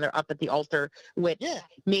other when they're up at the altar, which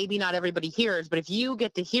maybe not everybody hears. But if you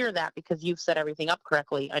get to hear that because you've set everything up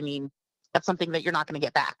correctly, I mean, that's something that you're not going to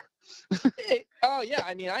get back. Oh, yeah.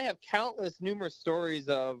 I mean, I have numerous stories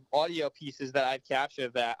of audio pieces that I've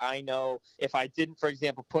captured that I know if I didn't, for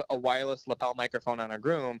example, put a wireless lapel microphone on a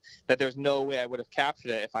groom, that there's no way I would have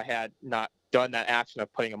captured it if I had not done that action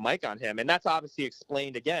of putting a mic on him. And that's obviously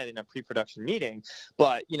explained again in a pre-production meeting.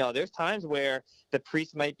 But, there's times where the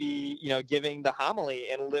priest might be, giving the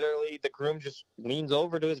homily and literally the groom just leans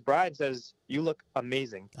over to his bride and says, "You look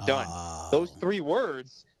amazing." Done. Those 3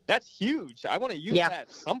 words. That's huge. I want to use that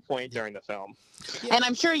at some point during the film. And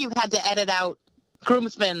I'm sure you've had to edit out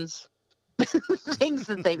groomsmen's things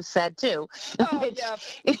that they've said too. Oh,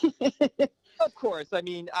 yeah. Of course. I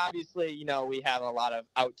mean, obviously, we have a lot of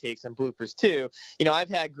outtakes and bloopers too. I've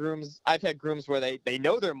had grooms where they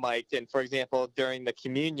know they're mic'd, and for example, during the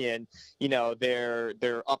communion,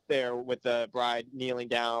 they're up there with the bride kneeling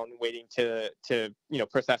down, waiting to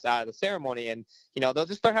process out of the ceremony, and they'll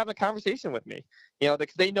just start having a conversation with me.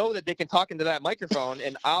 Because they know that they can talk into that microphone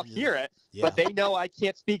and I'll hear it, but they know I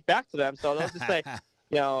can't speak back to them, so they'll just say,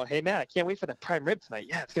 hey, Matt, I can't wait for the prime rib tonight.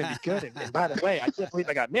 Yeah, it's going to be good. And by the way, I can't believe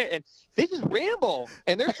I got married. And they just ramble.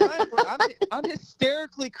 And they're trying I'm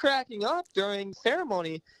hysterically cracking up during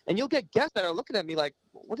ceremony. And you'll get guests that are looking at me like,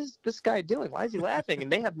 what is this guy doing? Why is he laughing?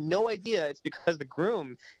 And they have no idea it's because the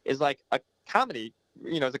groom is like a comedy.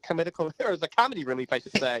 As a comedy relief, I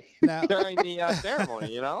should say, during the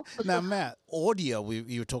ceremony, Now, Matt, audio,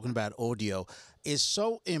 you were talking about audio, is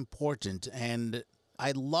so important. And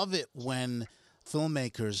I love it when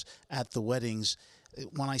filmmakers at the weddings,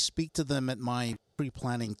 when I speak to them at my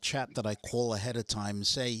pre-planning chat that I call ahead of time,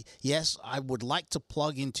 say, yes, I would like to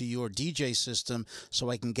plug into your DJ system so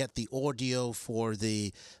I can get the audio for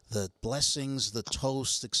the blessings, the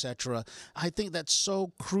toast, etc. I think that's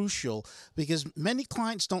so crucial because many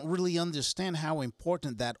clients don't really understand how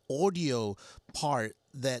important that audio part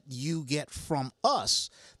that you get from us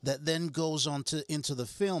that then goes on into the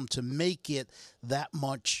film to make it that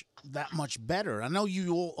much better. I know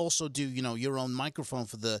you also do, your own microphone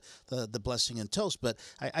for the blessing and toast, but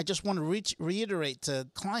I just want to reiterate to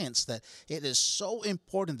clients that it is so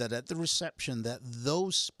important that at the reception that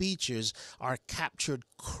those speeches are captured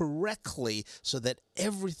correctly so that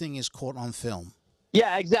everything is caught on film.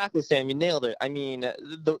 Yeah, exactly, Sam. You nailed it. I mean,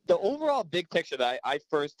 the overall big picture that I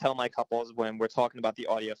first tell my couples when we're talking about the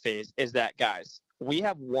audio phase is that, guys, we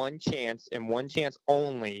have one chance and one chance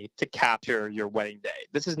only to capture your wedding day.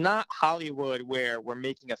 This is not Hollywood where we're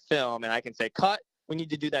making a film and I can say, cut, we need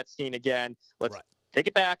to do that scene again. Let's take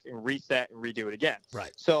it back and reset and redo it again.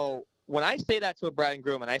 Right. So when I say that to a bride and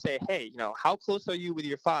groom and I say, hey, how close are you with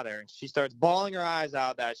your father? And she starts bawling her eyes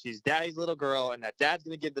out that she's daddy's little girl and that dad's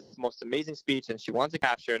going to give this most amazing speech and she wants it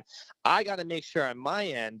captured. I got to make sure on my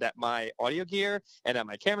end that my audio gear and that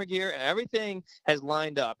my camera gear and everything has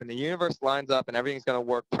lined up and the universe lines up and everything's going to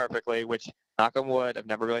work perfectly, which, knock on wood, I've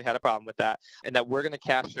never really had a problem with that. And that we're going to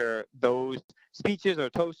capture those speeches or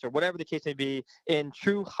toasts or whatever the case may be in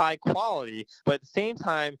true high quality, but at the same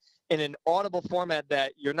time, in an audible format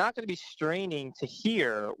that you're not going to be straining to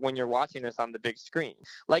hear when you're watching this on the big screen.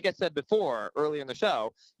 Like I said before, earlier in the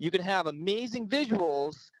show, you can have amazing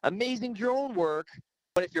visuals, amazing drone work,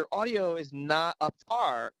 but if your audio is not up to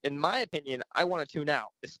par, in my opinion, I want to tune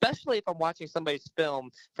out, especially if I'm watching somebody's film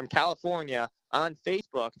from California on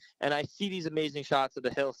Facebook and I see these amazing shots of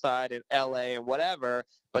the hillside in LA and whatever,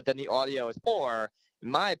 but then the audio is poor.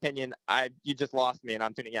 In my opinion, you just lost me and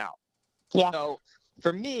I'm tuning out. Yeah. So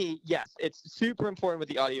for me, yes, it's super important with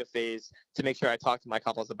the audio phase to make sure I talk to my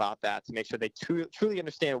couples about that, to make sure they truly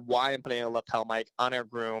understand why I'm putting a lapel mic on our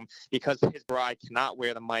groom, because his bride cannot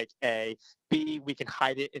wear the mic, A. B, we can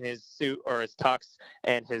hide it in his suit or his tux,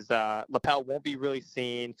 and his lapel won't be really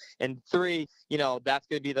seen. And 3, that's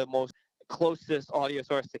going to be the most closest audio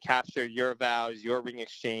source to capture your vows, your ring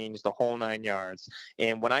exchange, the whole 9 yards.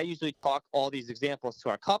 And when I usually talk all these examples to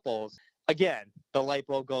our couples, again, the light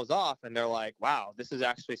bulb goes off and they're like, wow, this is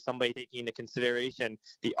actually somebody taking into consideration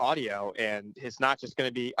the audio. And it's not just going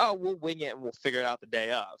to be, oh, we'll wing it and we'll figure it out the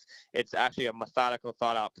day of. It's actually a methodical,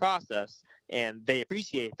 thought out process. And they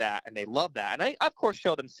appreciate that and they love that. And I, of course,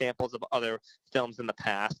 show them samples of other films in the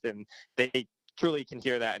past and they truly can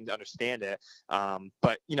hear that and understand it.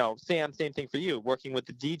 But, Sam, same thing for you, working with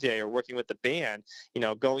the DJ or working with the band,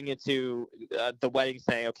 going into the wedding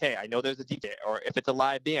saying, okay, I know there's a DJ, or if it's a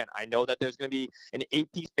live band, I know that there's going to be an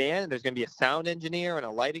 8-piece band and there's going to be a sound engineer and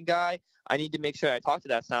a lighting guy. I need to make sure I talk to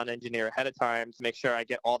that sound engineer ahead of time to make sure I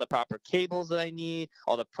get all the proper cables that I need,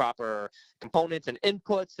 all the proper components and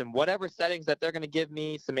inputs and whatever settings that they're going to give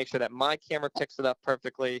me to make sure that my camera picks it up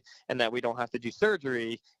perfectly and that we don't have to do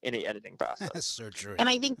surgery in the editing process. Surgery. And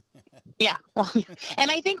I think,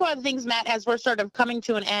 and I think one of the things, Matt, as we're sort of coming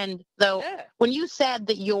to an end, though, when you said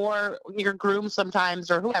that your groom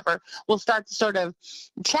sometimes or whoever will start to sort of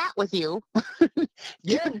chat with you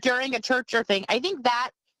during a church or thing, I think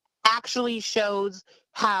that actually shows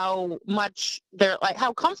how much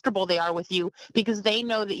how comfortable they are with you because they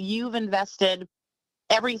know that you've invested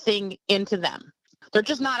everything into them. They're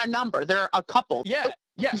just not a number. They're a couple. Yeah.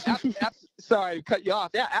 Yeah, sorry to cut you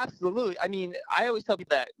off. Yeah, absolutely. I mean, I always tell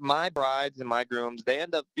people that my brides and my grooms, they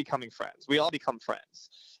end up becoming friends. We all become friends.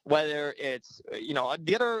 Whether it's,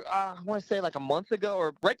 the other, I want to say like a month ago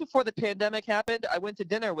or right before the pandemic happened, I went to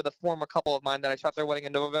dinner with a former couple of mine that I shot their wedding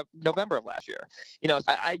in November of last year.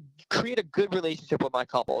 I create a good relationship with my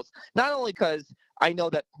couples, not only because I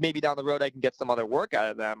know that maybe down the road I can get some other work out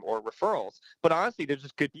of them or referrals, but honestly, they're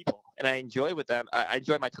just good people, and I enjoy with them. I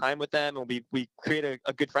enjoy my time with them, and we create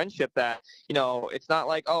a good friendship that, it's not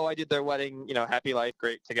like, oh, I did their wedding, happy life,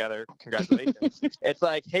 great together, congratulations. It's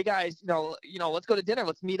like, hey guys, let's go to dinner,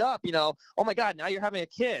 let's meet up, oh my God, now you're having a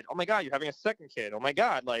kid. Oh my God, you're having a second kid. Oh my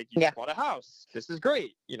God, like you just bought a house. This is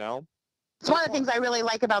great, It's one of the things I really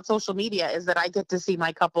like about social media is that I get to see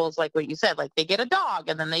my couples, like what you said, like they get a dog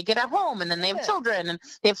and then they get a home and then they have children and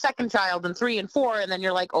they have second child and 3 and 4. And then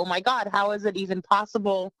you're like, oh my God, how is it even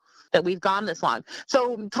possible that we've gone this long?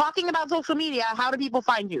 So talking about social media, how do people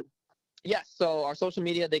find you? Yes, so our social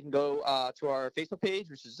media, they can go to our Facebook page,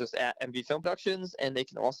 which is just at MV Film Productions, and they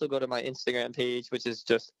can also go to my Instagram page, which is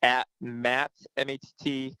just at Matt,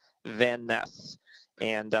 M-A-T-T, Van Ness.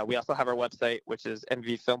 And we also have our website, which is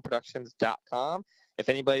mvfilmproductions.com. If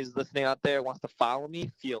anybody's listening out there wants to follow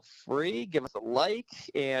me, feel free. Give us a like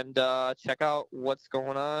and check out what's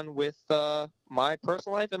going on with my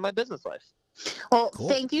personal life and my business life. Well,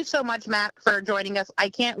 Thank you so much, Matt, for joining us. I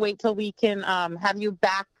can't wait till we can have you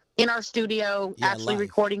back in our studio, actually live.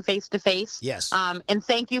 Recording face-to-face. Yes. And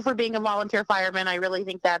thank you for being a volunteer fireman. I really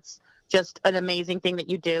think that's just an amazing thing that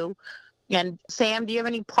you do. And Sam, do you have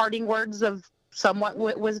any parting words of somewhat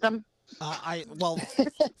wisdom?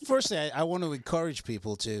 Firstly, I want to encourage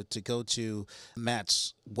people to go to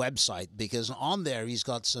Matt's website, because on there he's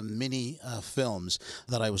got some mini films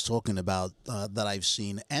that I was talking about that I've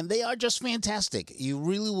seen, and they are just fantastic. You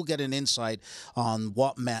really will get an insight on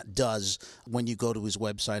what Matt does when you go to his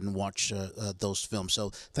website and watch those films. So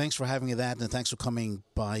thanks for having that, and thanks for coming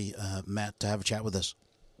by, Matt, to have a chat with us.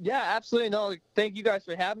 Yeah, absolutely. No, thank you guys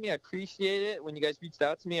for having me. I appreciate it. When you guys reached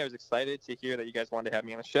out to me, I was excited to hear that you guys wanted to have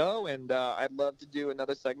me on the show, and I'd love to do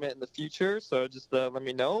another segment in the future, so just let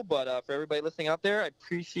me know. But for everybody listening out there, I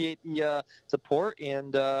appreciate the support,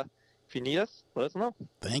 and if you need us, let us know.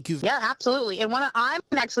 Thank you. Yeah, absolutely. And I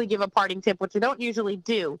can actually give a parting tip, which I don't usually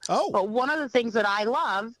do. Oh. But one of the things that I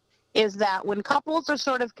love is that when couples are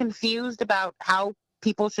sort of confused about how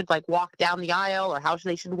people should walk down the aisle or how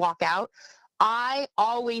they should walk out, I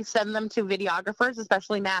always send them to videographers,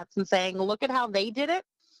 especially Matt's, and saying, look at how they did it.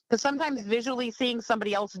 Because sometimes visually seeing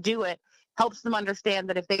somebody else do it helps them understand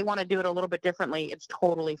that if they want to do it a little bit differently, it's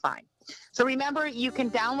totally fine. So remember, you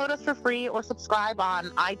can download us for free or subscribe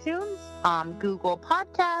on iTunes, Google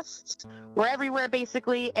Podcasts. We're everywhere,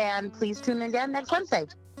 basically. And please tune in again next Wednesday.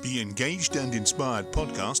 The Engaged and Inspired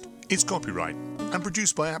podcast is copyright and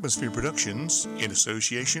produced by Atmosphere Productions in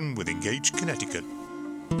association with Engaged Connecticut.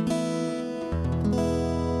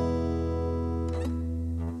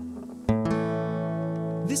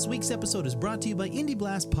 This week's episode is brought to you by Indie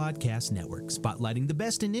Blast Podcast Network, spotlighting the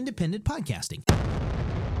best in independent podcasting.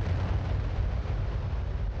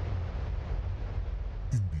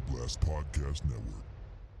 Indie Blast Podcast Network.